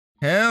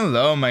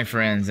Hello my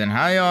friends, and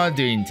how y'all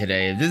doing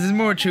today? This is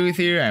More Truth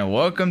here and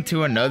welcome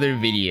to another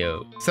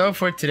video. So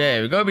for today,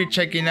 we're going to be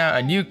checking out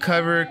a new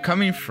cover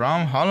coming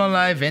from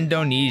Hololive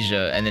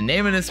Indonesia, and the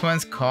name of this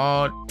one's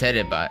called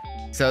Terhebat.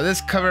 So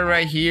this cover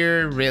right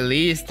here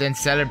released in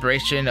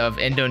celebration of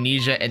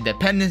Indonesia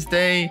Independence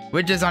Day,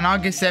 which is on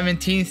August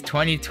 17th,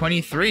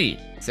 2023.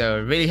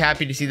 So really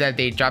happy to see that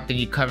they dropped a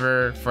new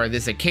cover for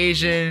this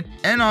occasion,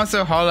 and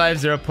also Hololive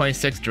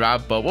 0.6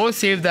 drop, but we'll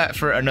save that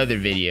for another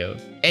video.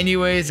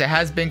 Anyways, it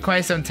has been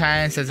quite some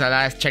time since I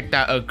last checked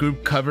out a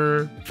group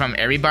cover from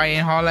everybody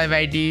in Hololive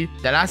ID.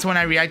 The last one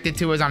I reacted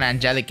to was on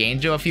Angelic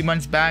Angel a few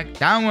months back.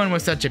 That one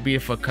was such a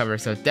beautiful cover,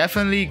 so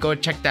definitely go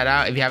check that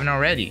out if you haven't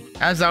already.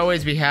 As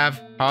always, we have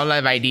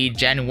Hololive ID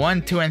Gen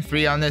 1, 2, and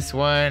 3 on this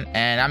one,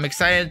 and I'm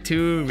excited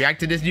to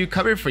react to this new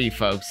cover for you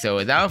folks. So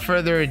without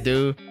further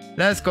ado,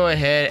 let's go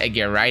ahead and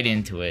get right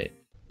into it.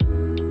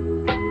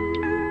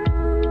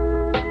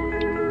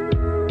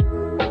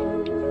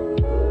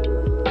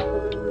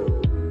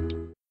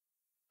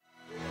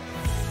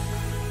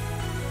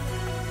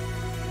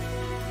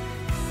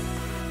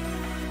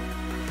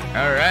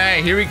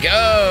 Alright, here we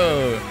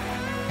go!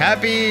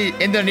 Happy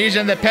Indonesia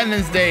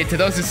Independence Day to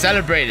those who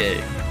celebrate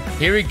it.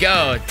 Here we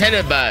go,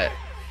 Terhebat.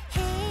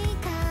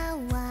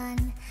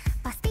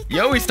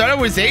 Yo, we started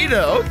with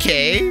Zeta,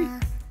 okay.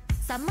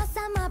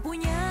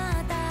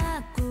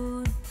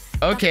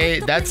 Okay,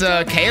 that's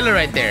Kayla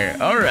right there.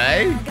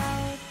 Alright.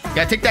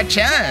 Gotta take that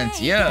chance,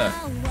 yeah.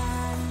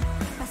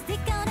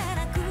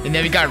 And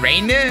then we got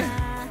Reina.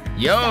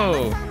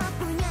 Yo.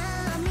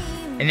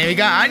 And then we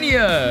got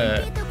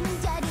Anya.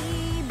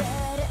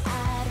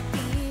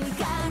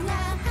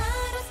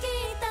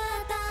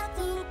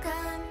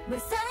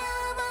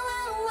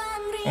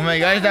 Oh my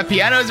gosh, that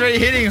piano is already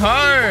hitting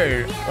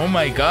hard. Oh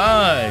my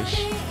gosh.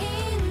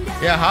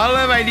 Yeah,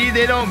 Hololive ID,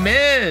 they don't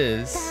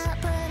miss.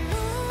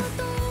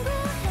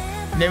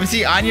 And then we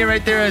see Anya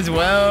right there as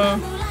well.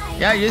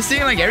 Yeah, you're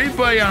seeing like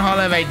everybody on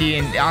Hololive ID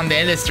and on the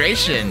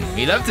illustration.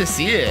 We love to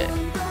see it.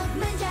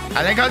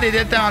 I like how they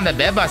did that on the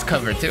Bebas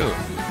cover too.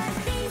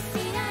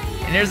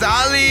 And there's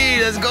Ali.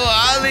 Let's go,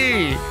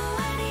 Ali.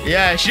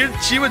 Yeah,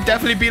 she would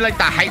definitely be like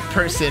the hype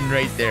person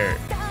right there.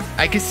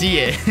 I can see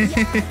it.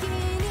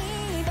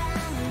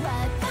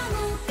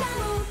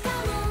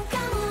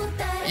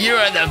 You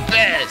are the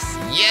best.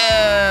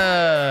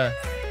 Yeah.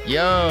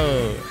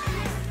 Yo.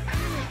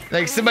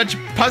 Like so much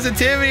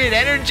positivity and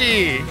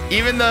energy.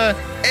 Even the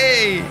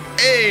hey.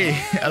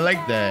 I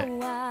like that.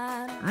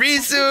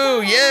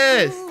 Risu,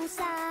 yes.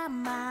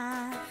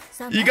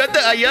 You got the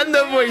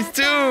Ayanda voice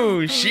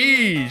too.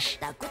 Sheesh.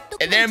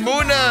 And then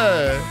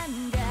Muna.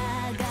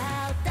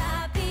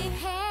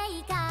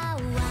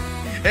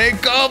 Hey,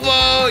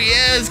 Cobo.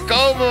 Yes,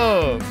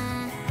 Cobo.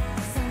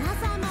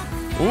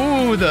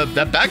 Ooh, the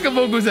backup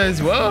vocals as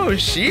well.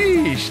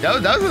 Sheesh. That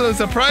was a little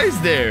surprise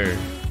there.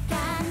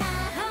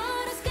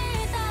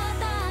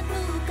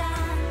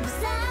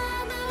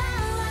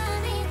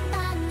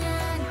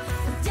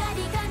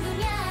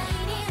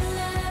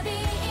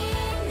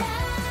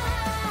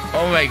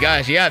 Oh my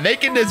gosh, yeah,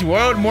 making this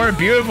world more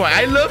beautiful.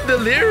 I love the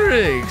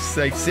lyrics.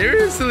 Like,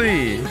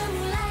 seriously.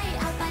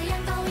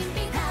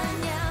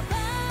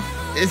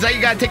 It's like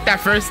you gotta take that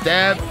first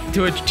step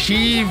to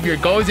achieve your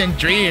goals and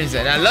dreams,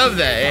 and I love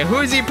that. And who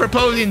is he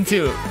proposing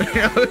to?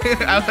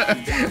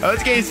 I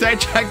was getting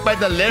sidetracked by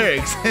the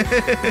lyrics.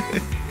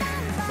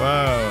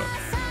 Wow.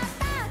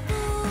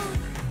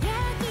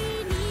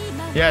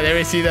 Yeah, there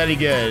we see that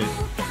again.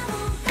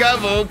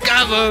 Kamu,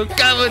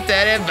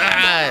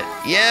 Terhebat.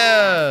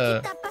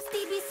 Yeah.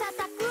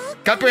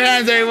 Clap your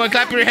hands, everyone.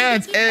 Clap your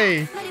hands.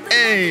 Hey.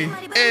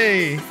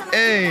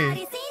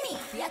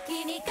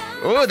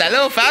 Oh, that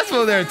little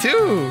fastball there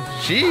too.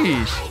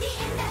 Sheesh.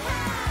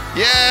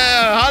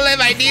 Yeah, Hololive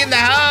ID in the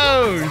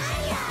house.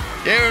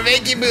 Yeah, we're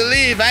making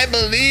believe. I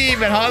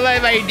believe in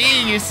Hololive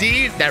ID. You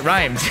see, that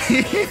rhymes.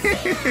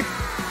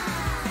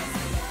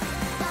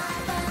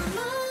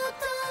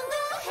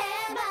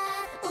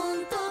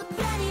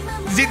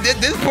 See,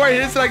 this part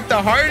is like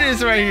the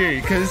hardest right here,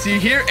 because you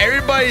hear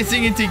everybody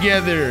singing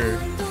together.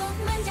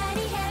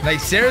 Like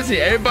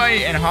seriously,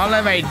 everybody in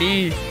Hololive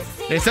ID,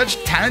 they're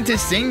such talented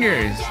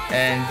singers,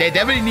 and they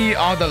definitely need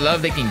all the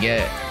love they can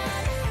get.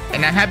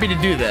 And I'm happy to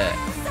do that.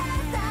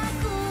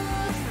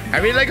 I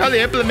really like how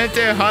they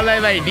implemented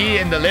Hololive ID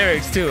in the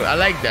lyrics too. I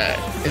like that.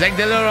 It's like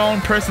their little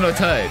own personal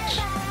touch.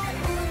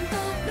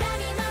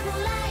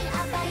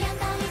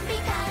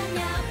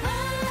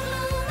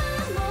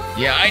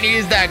 Yeah, I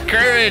need that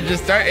courage to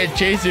start and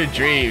chase your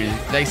dreams.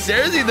 Like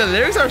seriously, the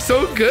lyrics are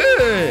so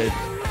good.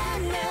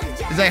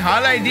 It's like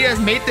Hololive ID has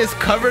made this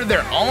cover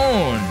their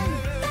own.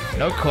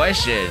 No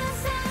question.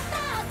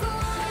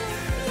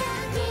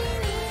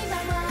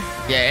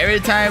 Yeah, every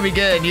time we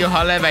get a new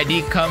Hololive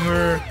ID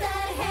cover,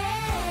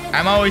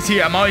 I'm always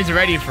here. I'm always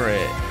ready for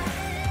it.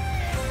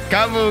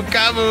 Kamu,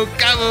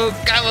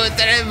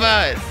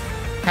 Terhebat.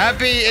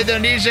 Happy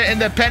Indonesia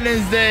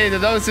Independence Day to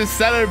those who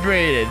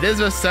celebrated. This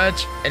was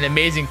such an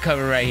amazing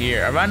cover right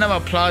here. A round of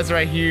applause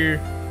right here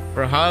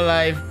for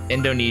Hololive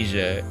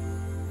Indonesia.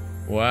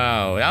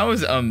 Wow, that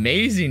was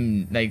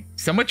amazing. Like,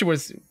 so much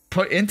was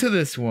put into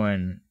this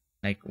one.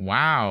 Like,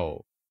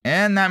 wow.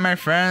 And that, my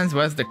friends,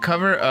 was the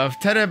cover of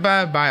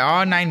Terhebat by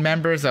all 9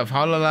 members of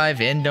Hololive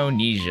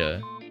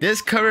Indonesia.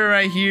 This cover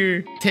right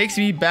here takes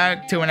me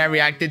back to when I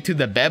reacted to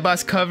the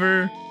Bebas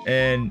cover,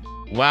 and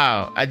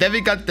wow, I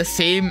definitely got the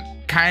same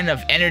kind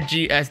of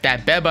energy as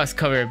that Bebas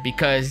cover,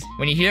 because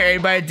when you hear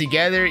everybody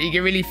together, you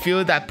can really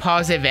feel that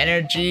positive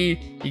energy.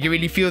 You can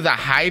really feel the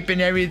hype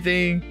and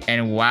everything.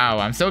 And wow,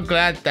 I'm so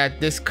glad that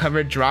this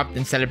cover dropped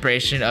in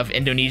celebration of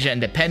Indonesia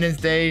Independence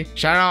Day.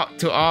 Shout out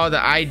to all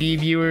the ID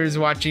viewers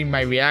watching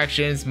my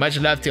reactions. Much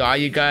love to all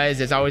you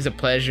guys. It's always a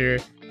pleasure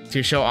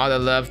to show all the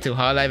love to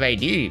Hololive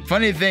ID.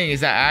 Funny thing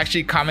is that I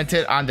actually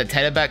commented on the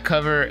Terhebat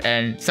cover,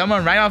 and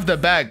someone right off the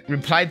bat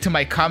replied to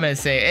my comment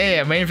saying, hey,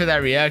 I'm waiting for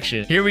that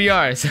reaction. Here we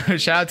are. So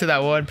shout out to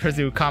that one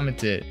person who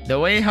commented. The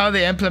way how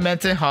they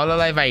implemented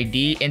Hololive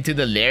ID into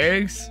the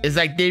lyrics is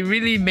like they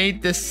really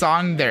made this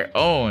song their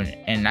own,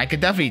 and I could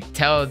definitely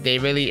tell they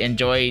really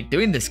enjoy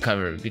doing this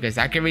cover, because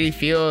I can really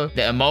feel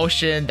the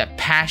emotion, the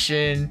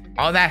passion,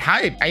 all that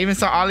hype. I even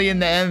saw Ollie in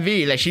the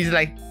MV. Like, she's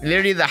like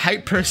literally the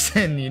hype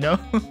person, you know?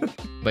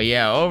 But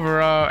yeah,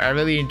 overall, I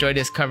really enjoyed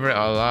this cover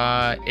a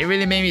lot. It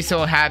really made me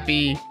so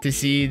happy to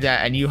see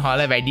that a new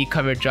Hololive ID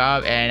cover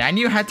dropped, and I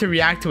knew I had to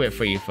react to it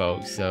for you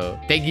folks. So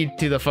thank you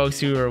to the folks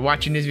who are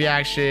watching this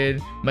reaction.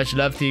 Much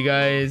love to you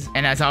guys.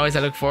 And as always, I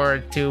look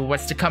forward to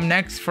what's to come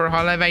next for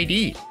Hololive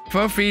ID.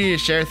 Feel free to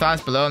share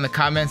thoughts below in the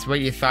comments what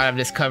you thought of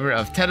this cover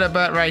of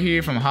Terhebat right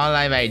here from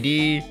Hololive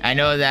ID. I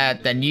know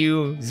that the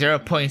new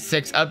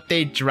 0.6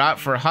 update dropped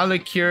for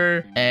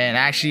HoloCure, and I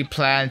actually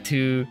plan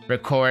to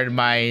record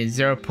my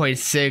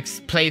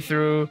 0.6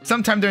 playthrough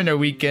sometime during the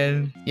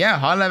weekend. Yeah,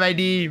 Hololive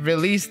ID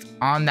released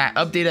on that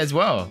update as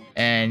well,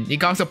 and you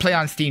can also play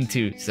on Steam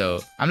too,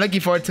 so I'm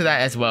looking forward to that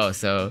as well,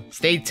 so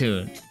stay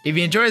tuned. If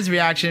you enjoyed this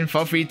reaction,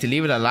 feel free to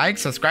leave it a like,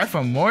 subscribe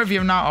for more if you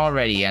have not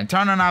already, and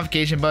turn on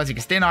notification bells so you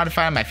can stay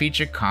notified of my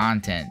future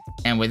content.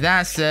 And with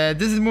that said,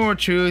 this is More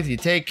Truth. You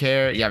take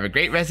care, you have a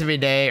great rest of your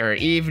day or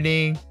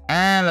evening,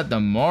 and let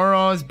the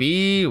morals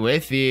be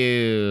with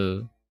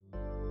you.